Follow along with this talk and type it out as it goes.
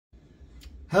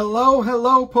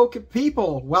Hello, Poke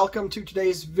people. Welcome to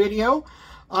today's video.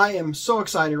 I am so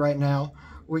excited right now.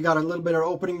 We got a little bit of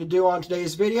opening to do on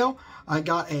today's video. I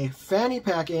got a fanny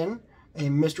pack in, a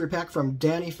mystery pack from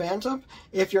Danny Phantump.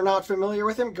 If you're not familiar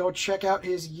with him, go check out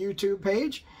his YouTube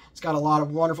page. It's got a lot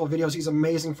of wonderful videos. He's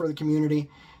amazing for the community.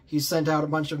 He's sent out a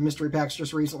bunch of mystery packs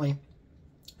just recently.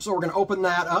 So we're going to open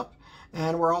that up,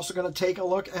 and we're also going to take a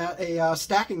look at a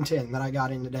stacking tin that I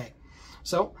got in today.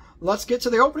 So let's get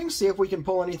to the opening, see if we can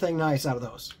pull anything nice out of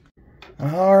those.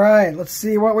 All right, let's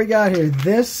see what we got here.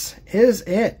 This is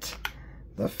it,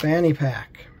 the fanny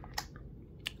pack.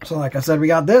 So like I said, we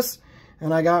got this,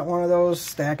 and I got one of those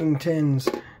stacking tins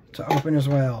to open as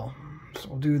well. So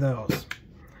we'll do those.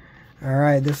 All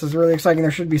right, this is really exciting.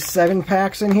 There should be 7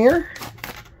 packs in here,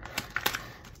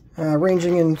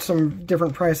 ranging in some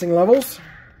different pricing levels.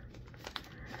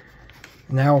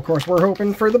 Now, of course, we're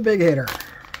hoping for the big hitter.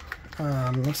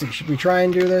 Let's see, should we try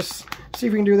and do this? See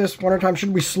if we can do this one at a time.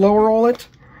 Should we slow roll it?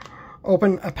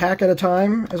 Open a pack at a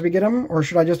time as we get them? Or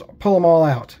should I just pull them all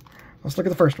out? Let's look at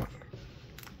the first one.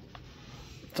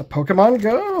 It's a Pokemon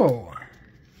Go.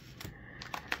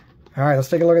 Alright, let's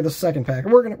take a look at the second pack.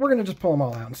 We're gonna just pull them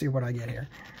all out and see what I get here.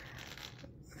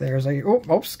 There's a,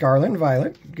 oh, Scarlet and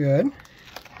Violet. Good.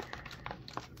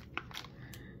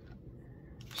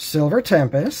 Silver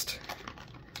Tempest.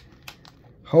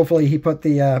 Hopefully he put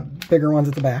the bigger ones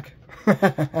at the back.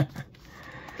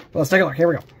 Let's take a look. Here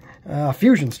we go.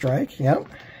 Fusion Strike. Yep.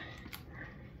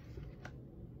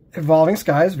 Evolving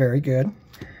Skies. Very good.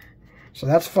 So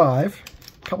that's 5.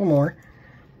 A couple more.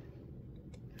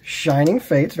 Shining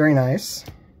Fates. Very nice.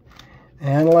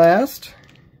 And last,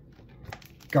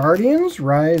 Guardians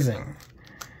Rising.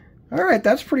 Alright,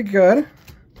 that's pretty good.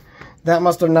 That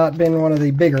must have not been one of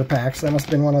the bigger packs. That must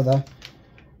have been one of the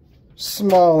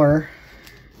smaller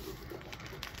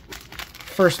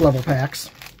first level packs.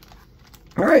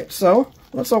 Alright, so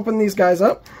let's open these guys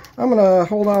up. I'm going to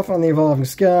hold off on the Evolving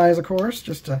Skies, of course,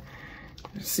 just to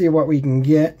see what we can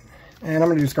get. And I'm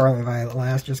going to do Scarlet and Violet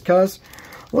last, just because.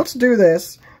 Let's do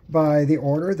this by the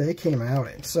order they came out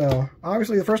in. So,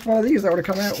 obviously the first one of these that would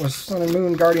have come out was Sun and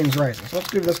Moon Guardians Rising. So let's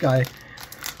do this guy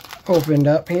opened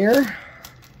up here.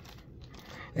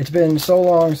 It's been so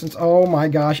long since, oh my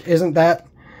gosh, isn't that,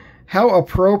 how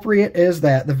appropriate is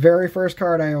that? The very first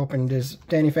card I opened is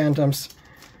Danny Phantump's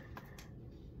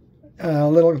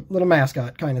little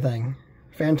mascot kind of thing.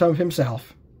 Phantump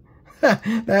himself.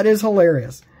 That is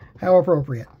hilarious. How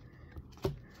appropriate.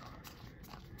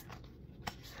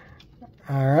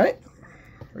 Alright.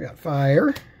 We got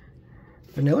Fire,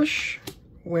 Vanillish,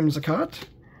 Whimsicott,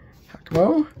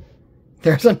 Hakamo.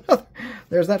 There's another.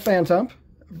 There's that Phantump.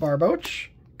 Barboach,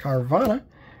 Carvana,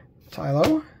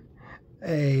 Tylo,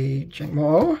 a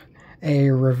Jangmo, a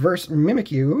Reverse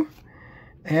Mimikyu,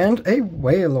 and a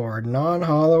Wailord,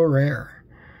 non-holo rare.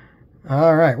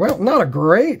 Alright, well, not a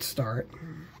great start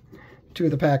to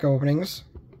the pack openings.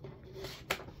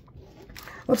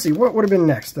 Let's see, what would have been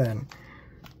next then?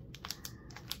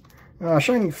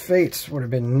 Shining Fates would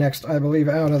have been next, I believe,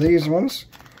 out of these ones.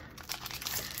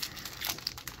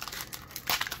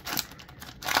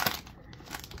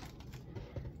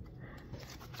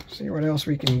 See what else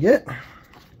we can get.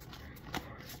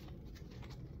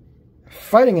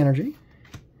 Fighting Energy,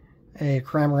 a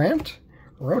Cramorant,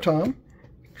 Rotom,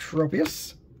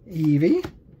 Tropius, Eevee,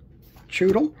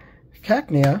 Choodle,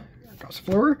 Cacnea,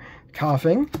 Gossifleur,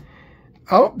 Coughing.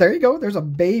 Oh, there you go. There's a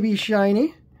baby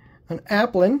shiny, an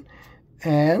Applin,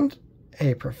 and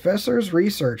a Professor's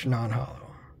Research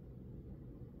non-holo.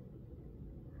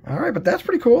 Alright, but that's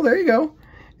pretty cool. There you go.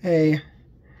 A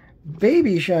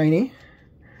baby shiny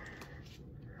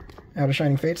out of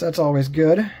Shining Fates. That's always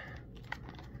good.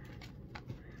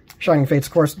 Shining Fates,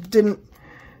 of course, didn't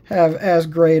have as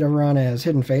great a run as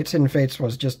Hidden Fates. Hidden Fates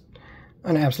was just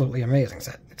an absolutely amazing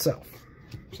set itself.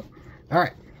 So,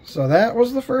 alright, so that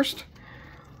was the first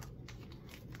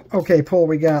okay pull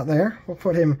we got there. We'll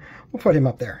put him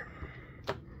up there.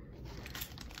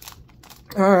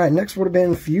 Alright, next would have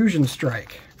been Fusion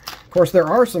Strike. Of course, there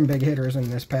are some big hitters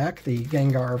in this pack. The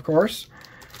Gengar, of course.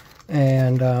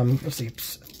 And, let's see.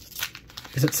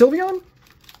 Is it Sylveon?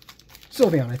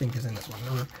 Sylveon, I think, is in this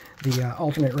one. Or the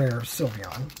alternate rare of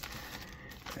Sylveon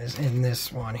is in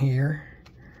this one here.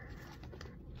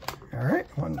 Alright,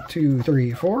 1, 2,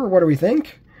 3, 4. What do we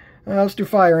think? Let's do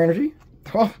Fire Energy.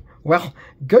 Oh, well,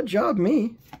 good job,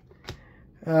 me.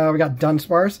 We got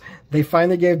Dunsparce. They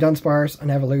finally gave Dunsparce an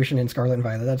evolution in Scarlet and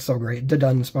Violet. That's so great. The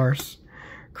Dunsparce.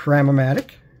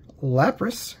 Cramomatic.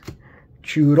 Lapras.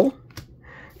 Choodle.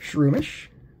 Shroomish.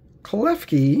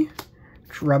 Klefki.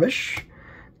 Trubbish.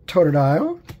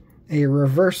 Totodile. A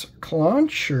Reverse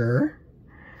Clauncher.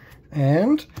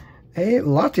 and a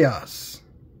Latias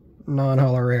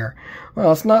non-holo rare.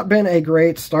 Well, it's not been a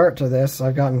great start to this.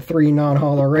 I've gotten 3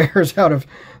 non-holo rares out of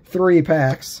 3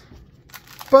 packs.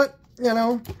 But, you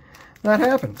know, that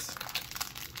happens.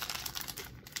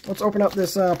 Let's open up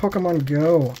this Pokemon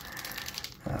Go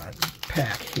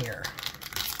pack here.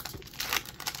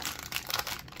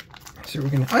 See what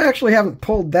we can. I actually haven't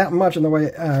pulled that much in the way,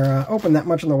 or opened that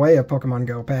much in the way of Pokemon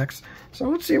Go packs. So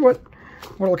let's see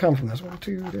what'll come from this. 1,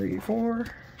 2, 3, 4.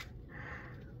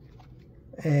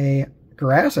 A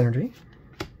Grass Energy,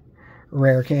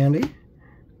 Rare Candy,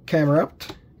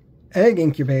 Camerupt, Egg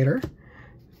Incubator,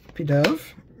 Pidove,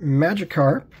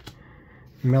 Magikarp,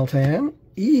 Meltan,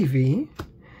 Eevee,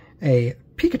 a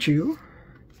Pikachu,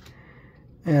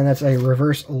 and that's a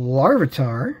Reverse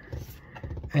Larvitar,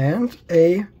 and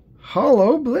a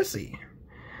Holo Blissey.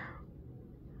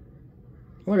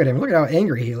 Look at him. Look at how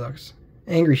angry he looks.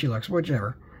 Angry she looks,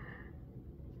 whichever.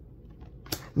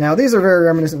 Now, these are very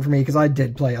reminiscent for me because I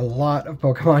did play a lot of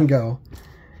Pokemon Go.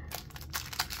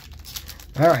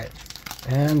 Alright.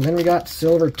 And then we got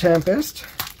Silver Tempest.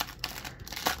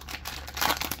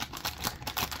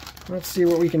 Let's see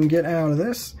what we can get out of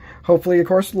this. Hopefully, of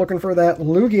course, looking for that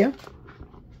Lugia.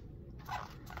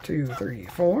 2, 3,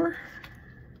 4.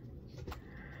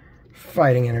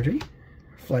 Fighting Energy.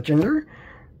 Fletchinder.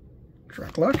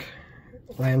 Truckluck.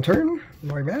 Lantern.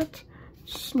 Noibat.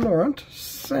 Snorunt.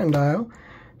 Sandile.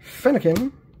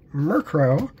 Fennekin,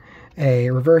 Murkrow,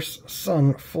 a Reverse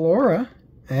Sunflora,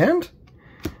 and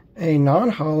a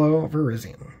non-holo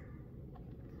Virizion.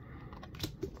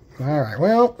 Alright,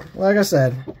 well, like I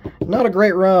said, not a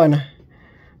great run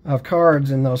of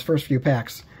cards in those first few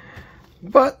packs,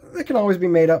 but they can always be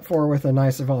made up for with a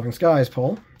nice Evolving Skies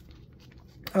pull.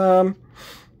 I'm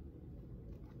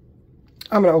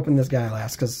going to open this guy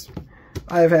last, because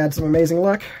I've had some amazing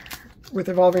luck with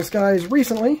Evolving Skies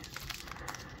recently.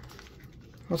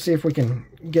 Let's see if we can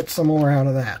get some more out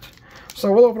of that.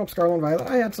 So we'll open up Scarlet and Violet.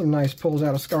 I had some nice pulls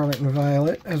out of Scarlet and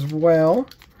Violet as well.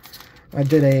 I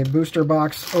did a booster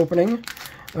box opening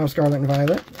of Scarlet and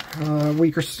Violet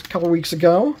a couple weeks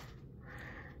ago.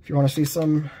 If you want to see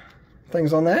some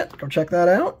things on that, go check that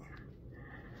out.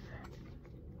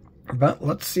 But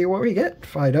let's see what we get.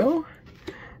 Fido,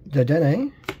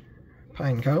 Dedenne,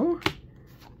 Pineco,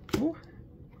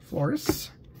 Florus,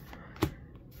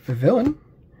 Vivillon,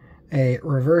 a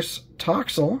Reverse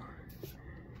Toxel.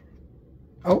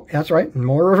 Oh, that's right,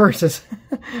 more reverses.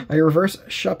 A Reverse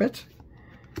Shuppet.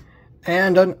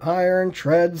 And an Iron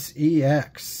Treads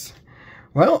EX.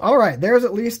 Well, alright, there's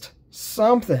at least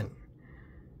something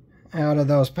out of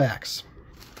those packs.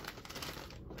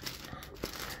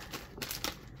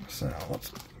 So,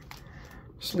 let's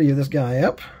sleeve this guy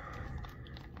up.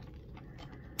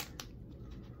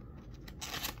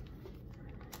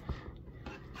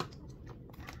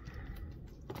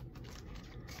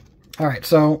 Alright,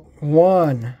 so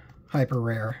 1 hyper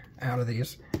rare out of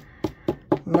these.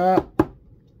 Not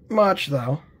much,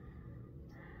 though.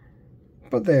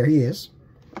 But there he is.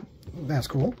 That's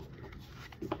cool.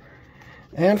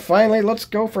 And finally, let's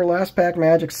go for last pack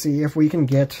magic, see if we can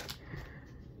get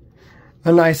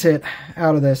a nice hit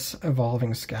out of this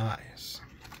Evolving Skies.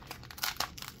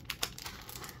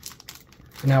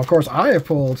 Now, of course, I have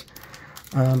pulled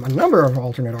a number of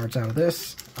alternate arts out of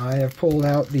this. I have pulled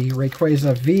out the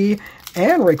Rayquaza V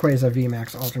and Rayquaza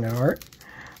VMAX alternate art.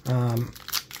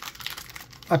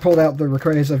 I pulled out the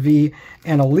Rayquaza V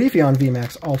and a Leafeon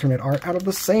VMAX alternate art out of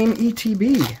the same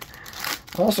ETB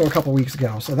also a couple weeks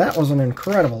ago. So that was an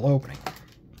incredible opening.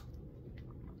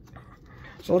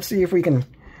 So let's see if we can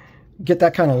get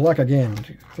that kind of luck again.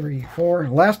 2, 3, 4.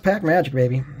 Last pack magic,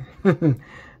 baby.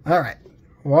 Alright.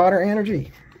 Water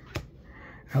Energy.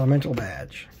 Elemental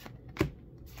Badge.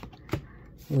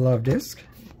 Love Disc,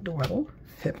 Dwebble,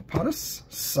 Hippopotas,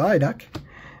 Psyduck,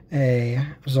 a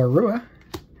Zorua,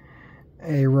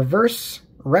 a Reverse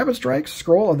Rapid Strike,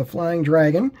 Scroll of the Flying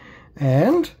Dragon,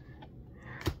 and,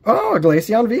 oh, a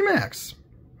Glaceon VMAX.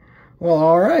 Well,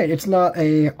 alright, it's not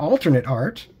a alternate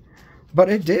art, but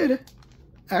it did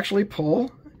actually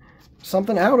pull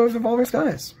something out of Evolving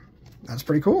Skies. That's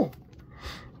pretty cool.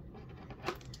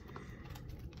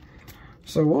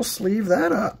 So we'll sleeve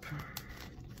that up.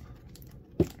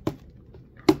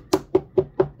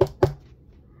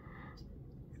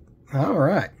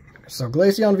 Alright, so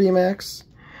Glaceon VMAX,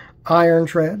 Iron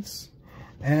Treads,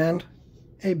 and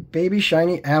a baby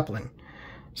shiny Applin.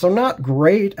 So not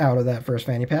great out of that first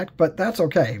fanny pack, but that's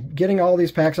okay. Getting all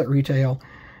these packs at retail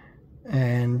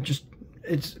and just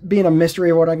it's being a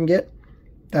mystery of what I can get,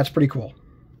 that's pretty cool.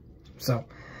 So,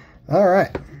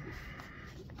 alright.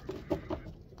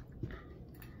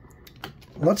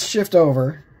 Let's shift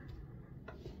over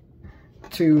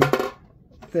to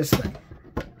this thing.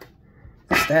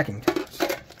 The stacking tabs.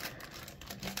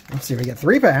 Let's see, we get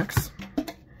 3 packs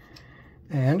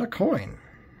and a coin.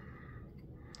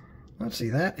 Let's see,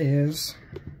 that is...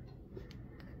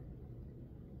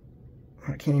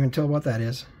 I can't even tell what that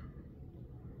is.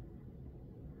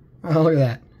 Oh, look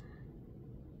at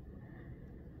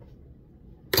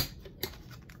that.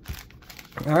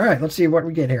 Alright, let's see what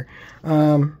we get here.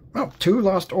 Oh, 2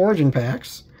 Lost Origin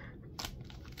packs.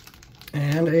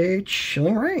 And a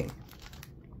Chilling Reign.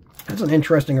 That's an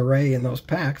interesting array in those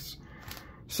packs.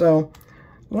 So,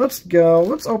 let's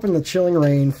open the Chilling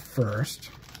Reign first.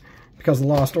 Because the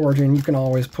Lost Origin, you can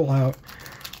always pull out,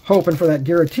 hoping for that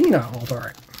Giratina alt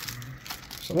art.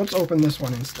 So let's open this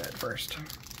one instead first.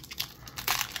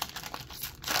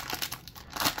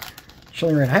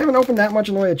 Chilling Reign. I haven't opened that much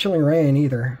in the way of Chilling Reign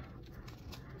either.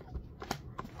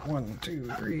 1,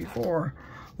 2, 3, 4.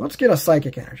 Let's get a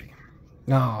Psychic Energy.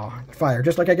 No, fire,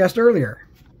 just like I guessed earlier.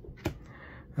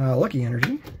 Lucky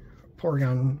Energy.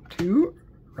 Porygon 2.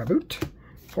 Raboot.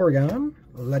 Porygon.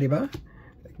 Lediba.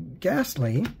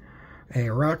 Ghastly. A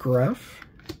Rockruff.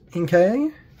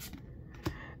 Inkay.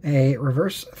 A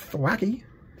Reverse Thwackey.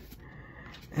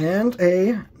 And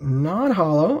a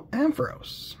non-holo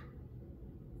Ampharos.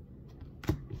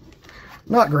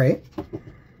 Not great.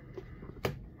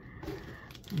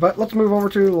 But let's move over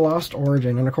to Lost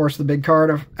Origin. And of course the big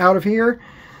card out of here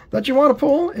that you want to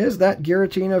pull is that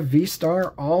Giratina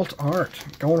V-Star Alt Art.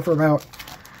 Going for about...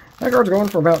 That card's going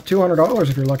for about $200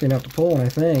 if you're lucky enough to pull one, I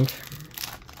think.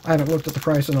 I haven't looked at the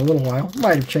price in a little while.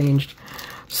 Might have changed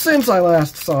since I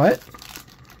last saw it.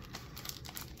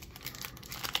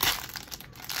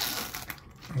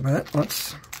 But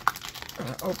let's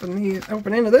open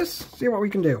into this, see what we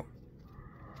can do.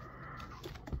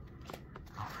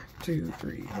 2,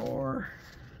 3, 4.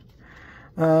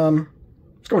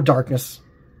 Let's go Darkness.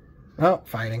 Oh,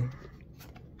 Fighting.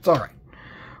 It's alright.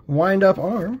 Wind Up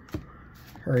Arm.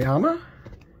 Hariyama.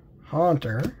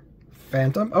 Haunter.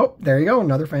 Phantump. Oh, there you go,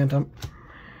 another Phantump.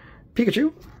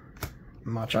 Pikachu.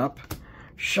 Machop.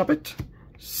 Shuppet.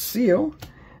 Seal.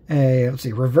 Let's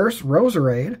see, Reverse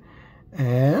Roserade.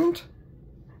 And,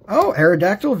 oh,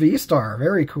 Aerodactyl V-Star.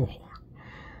 Very cool.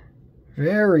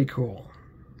 Very cool.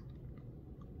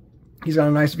 He's got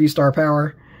a nice V-Star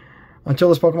power. Until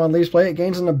this Pokemon leaves play, it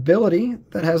gains an ability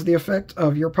that has the effect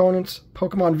of your opponent's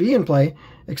Pokemon V in play,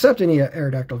 except any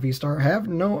Aerodactyl V-Star have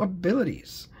no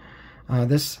abilities.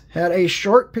 This had a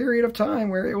short period of time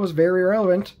where it was very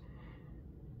relevant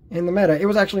in the meta. It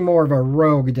was actually more of a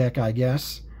rogue deck, I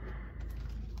guess.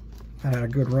 That had a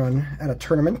good run at a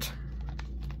tournament.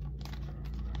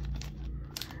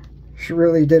 She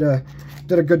really did a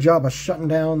good job of shutting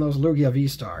down those Lugia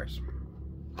V-Stars.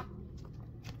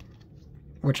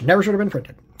 Which never should have been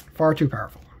printed. Far too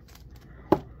powerful.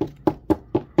 But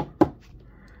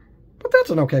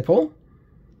that's an okay pull.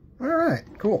 Alright,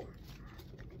 cool.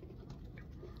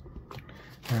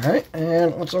 Alright,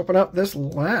 and let's open up this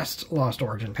last Lost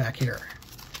Origin pack here.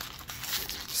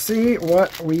 See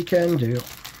what we can do.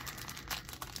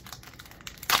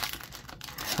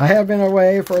 I have been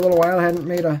away for a little while. I hadn't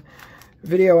made a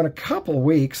video in a couple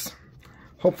weeks.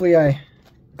 Hopefully I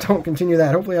don't continue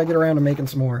that. Hopefully I get around to making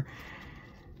some more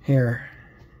here.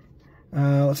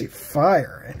 Let's see.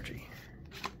 Fire Energy.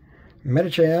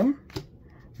 Medicham.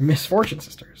 Misfortune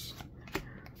Sisters.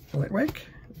 Litwick.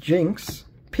 Jinx.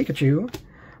 Pikachu.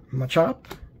 Machop.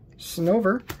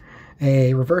 Snover.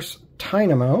 A Reverse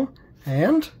Dynamo.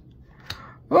 And...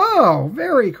 oh,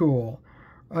 very cool.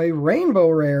 A Rainbow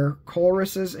Rare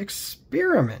Chorus's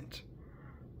Experiment.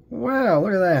 Wow,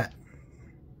 look at that.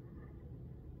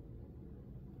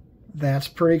 That's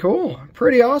pretty cool.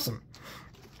 Pretty awesome.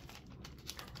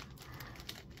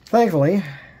 Thankfully,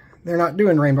 they're not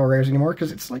doing Rainbow Rares anymore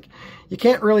because it's like, you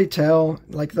can't really tell.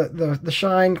 Like, the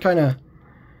shine kind of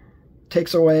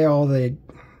takes away all the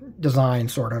design,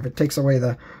 sort of. It takes away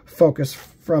the focus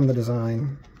from the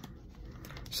design.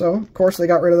 So, of course, they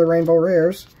got rid of the Rainbow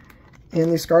Rares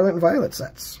in the Scarlet and Violet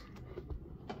sets.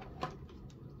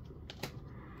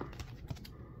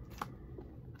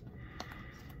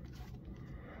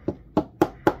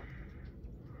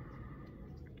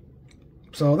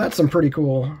 So that's some pretty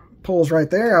cool pulls right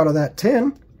there out of that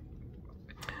tin.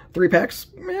 3 packs,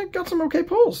 man, got some okay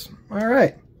pulls. All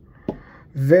right,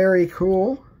 very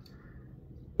cool.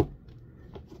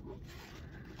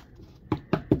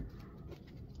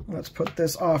 Let's put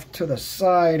this off to the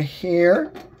side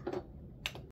here.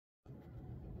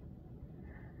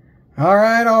 All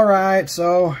right,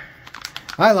 so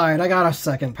I lied. I got a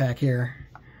second pack here.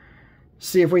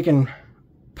 See if we can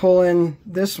pull in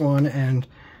this one and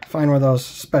find one of those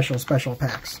special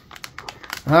packs.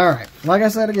 Alright, like I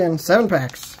said again, 7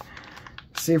 packs.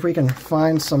 See if we can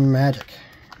find some magic.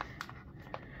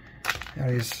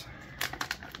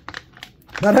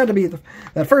 That had to be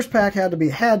that first pack had to be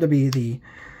the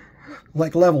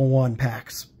like level 1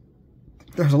 packs.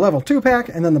 There's a level 2 pack,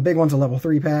 and then the big one's a level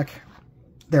 3 pack.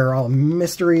 They're all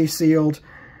mystery sealed,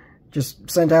 just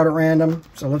sent out at random.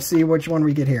 So let's see which one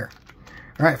we get here.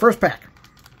 All right, first pack.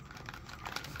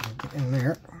 Get in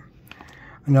there.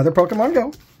 Another Pokemon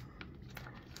Go.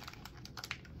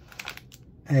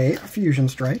 A Fusion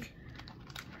Strike.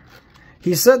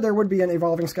 He said there would be an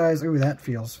Evolving Skies. Ooh, that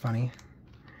feels funny.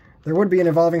 There would be an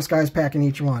Evolving Skies pack in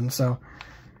each one, so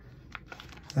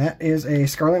that is a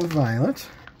Scarlet and Violet.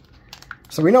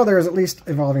 So we know there is at least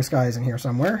Evolving Skies in here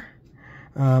somewhere.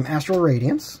 Astral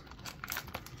Radiance.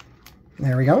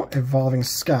 There we go. Evolving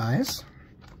Skies.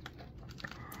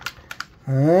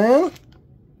 And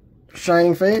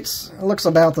Shining Fates. It looks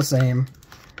about the same.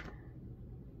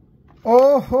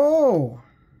 Oh ho!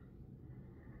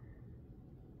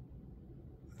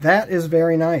 That is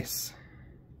very nice.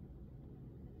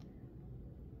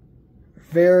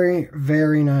 Very,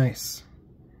 very nice.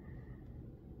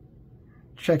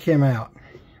 Check him out.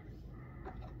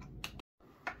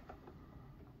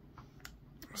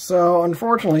 So,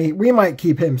 unfortunately, we might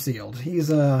keep him sealed.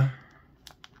 He's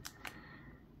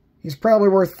probably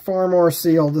worth far more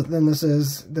sealed than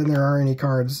there are any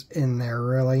cards in there,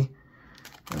 really.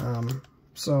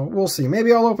 So, we'll see.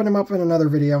 Maybe I'll open him up in another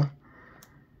video.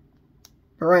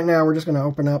 But right now, we're just going to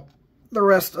open up the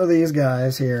rest of these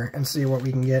guys here and see what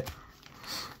we can get.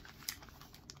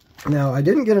 Now, I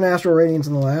didn't get an Astral Radiance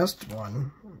in the last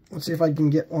one. Let's see if I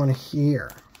can get one here.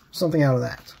 Something out of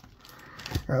that.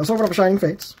 Alright, let's open up Shining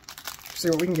Fates. See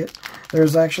what we can get.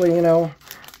 There's actually, you know,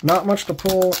 not much to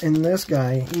pull in this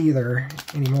guy either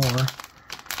anymore.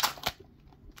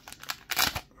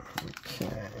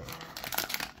 Okay.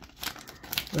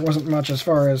 There wasn't much as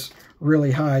far as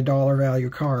really high dollar value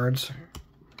cards.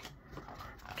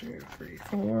 2, 3,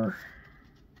 4.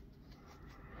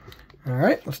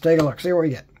 Alright, let's take a look. See what we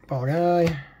get. Ball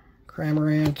Guy,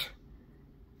 Cramorant,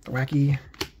 Thwacky,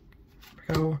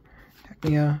 Pico,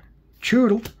 Cacnea,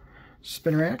 Choodle,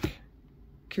 Spinarak,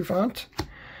 Cufant,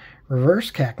 Reverse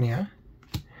Cacnea,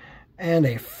 and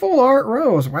a Full Art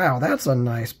Rose. Wow, that's a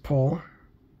nice pull.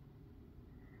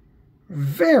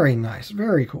 Very nice,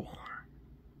 very cool.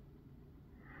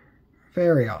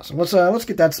 Very awesome. Let's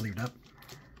get that sleeved up.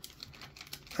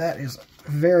 That is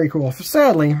very cool.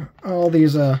 Sadly, all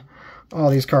these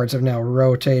cards have now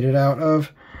rotated out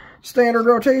of standard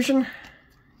rotation.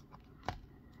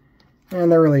 And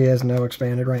there really is no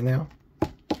expanded right now.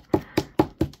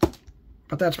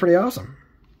 But that's pretty awesome.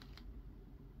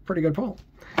 Pretty good pull.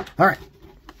 Alright,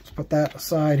 let's put that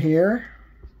aside here.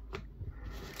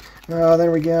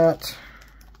 Then we got...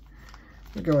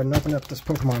 We'll go ahead and open up this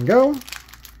Pokemon Go.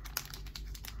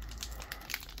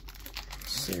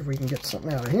 See if we can get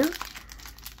something out of here.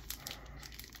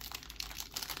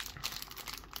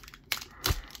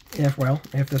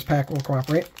 If this pack will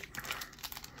cooperate.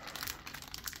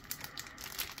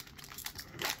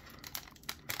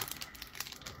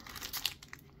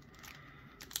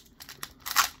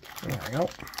 There we go.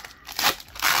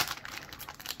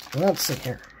 Let's see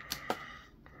here.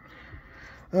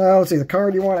 Let's see, the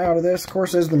card you want out of this, of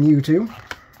course, is the Mewtwo.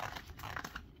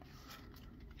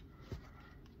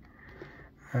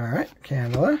 Alright,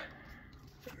 Candela,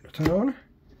 Tone,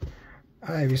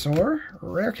 Ivysaur,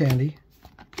 Rare Candy,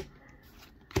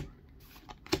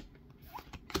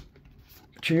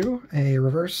 Chew, a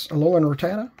reverse Alolan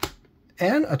Rattata,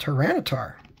 and a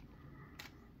Tyranitar.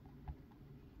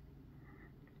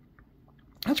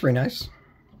 That's pretty nice.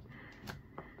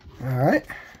 Alright.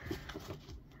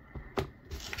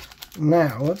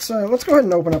 Now, let's go ahead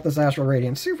and open up this Astral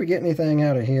Radiance, see if we get anything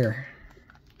out of here.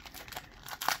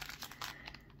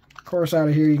 Of course, out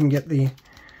of here you can get the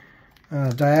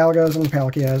Dialgas and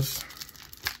Palkias.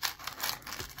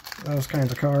 Those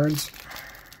kinds of cards.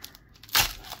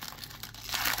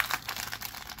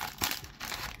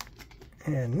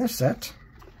 In this set,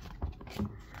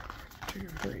 2,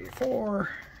 3, 4.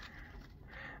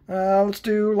 Let's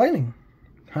do Lightning.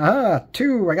 Haha,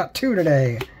 2. I got 2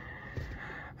 today.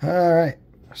 Alright.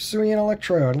 Hisuian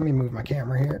Electrode. Let me move my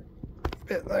camera here. A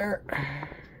bit there.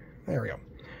 There we go.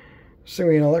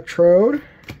 Hisuian Electrode.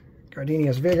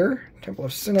 Gardenia's Vigor. Temple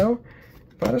of Sinnoh.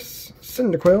 Butters.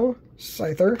 Cyndaquil.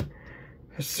 Scyther.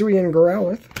 Hisuian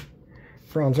Growlithe.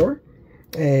 Bronzor.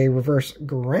 A Reverse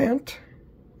Grant.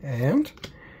 And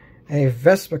a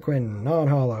Vespiquen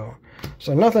non-holo.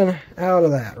 So nothing out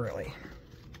of that, really.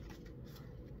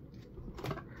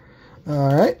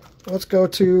 Alright, let's go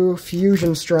to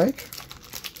Fusion Strike.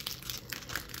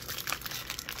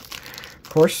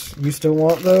 course, you still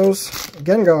want those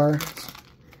Gengar.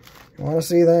 You want to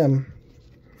see them.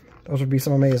 Those would be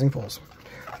some amazing pulls.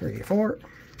 3, 4.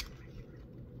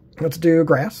 Let's do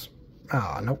grass.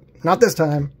 Ah, nope. Not this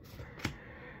time.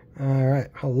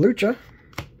 Alright. Halucha.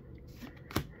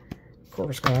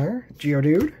 Corvisquire.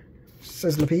 Geodude.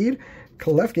 Sizzlipede.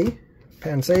 Klefki.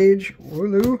 Pansage.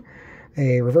 Wooloo.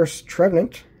 A reverse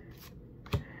Trevenant.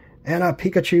 And a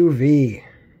Pikachu V.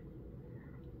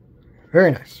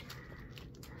 Very nice.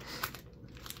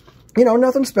 You know,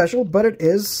 nothing special, but it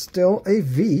is still a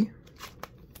V,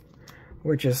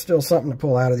 which is still something to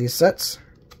pull out of these sets.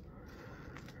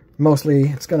 Mostly,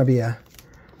 it's going to be a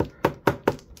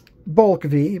bulk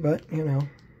V, but, you know,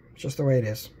 it's just the way it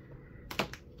is.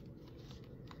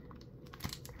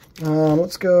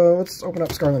 Let's open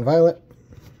up Scarlet and Violet.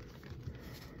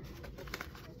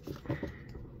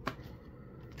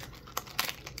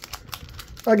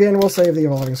 Again, we'll save the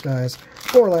Evolving Skies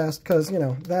for last, because, you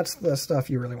know, that's the stuff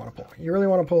you really want to pull. You really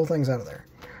want to pull things out of there.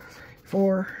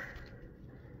 4.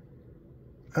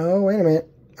 Oh, wait a minute.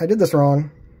 I did this wrong.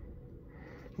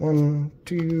 1,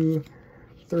 2,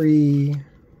 3,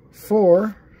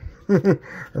 4.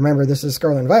 Remember, this is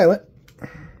Scarlet and Violet.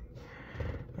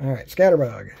 Alright,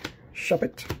 Scatterbug,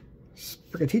 Shuppet,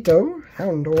 Sprigatito,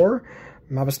 Houndour,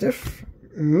 Mabosstiff,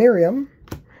 Miriam,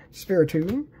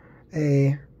 Spiritomb,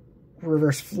 a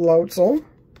reverse Floatzel,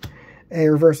 a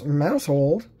reverse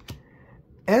Mousehold,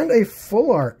 and a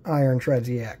full art Iron Treads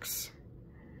EX.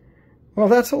 Well,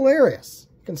 that's hilarious,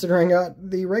 considering I got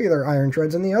the regular Iron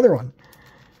Treads in the other one.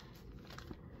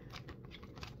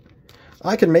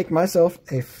 I can make myself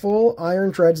a full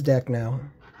Iron Treads deck now.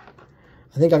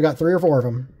 I think I've got 3 or 4 of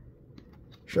them.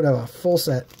 Should have a full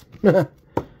set.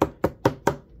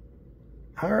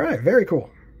 Alright, very cool.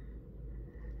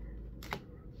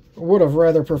 Would have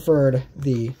rather preferred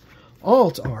the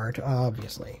alt art,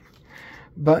 obviously.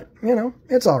 But, you know,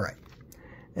 it's alright.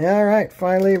 Alright,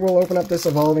 finally we'll open up this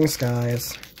Evolving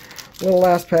Skies. Little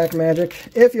last pack magic.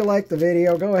 If you like the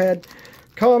video, go ahead,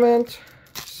 comment,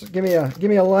 give me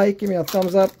a like, give me a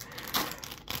thumbs up.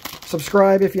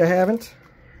 Subscribe if you haven't.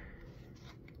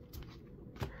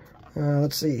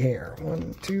 Let's see here.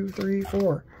 1, 2, 3,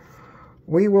 4.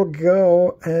 We will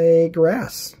go a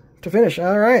grass to finish.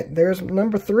 Alright, there's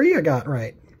number 3 I got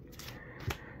right.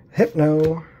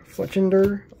 Hypno,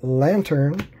 Fletchinder,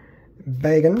 Lantern,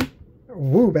 Bagon,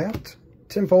 Woobat,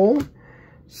 Timpole,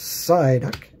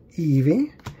 Psyduck,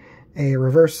 Eevee, a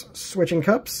reverse Switching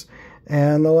Cups,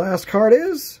 and the last card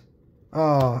is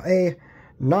a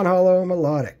non-holo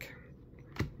Melodic.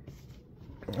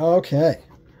 Okay.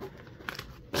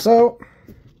 So,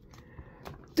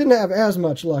 didn't have as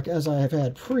much luck as I have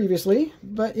had previously,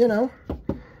 but, you know,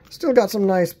 still got some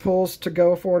nice pulls to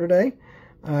go for today.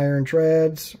 Iron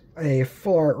Treads, a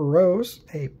Full Art Rose,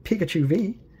 a Pikachu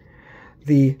V,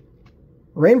 the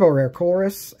Rainbow Rare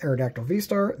Chorus, Aerodactyl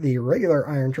V-Star, the regular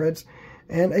Iron Treads,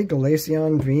 and a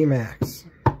Glaceon VMAX.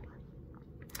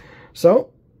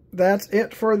 So, that's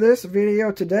it for this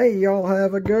video today. Y'all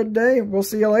have a good day. We'll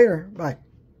see you later. Bye.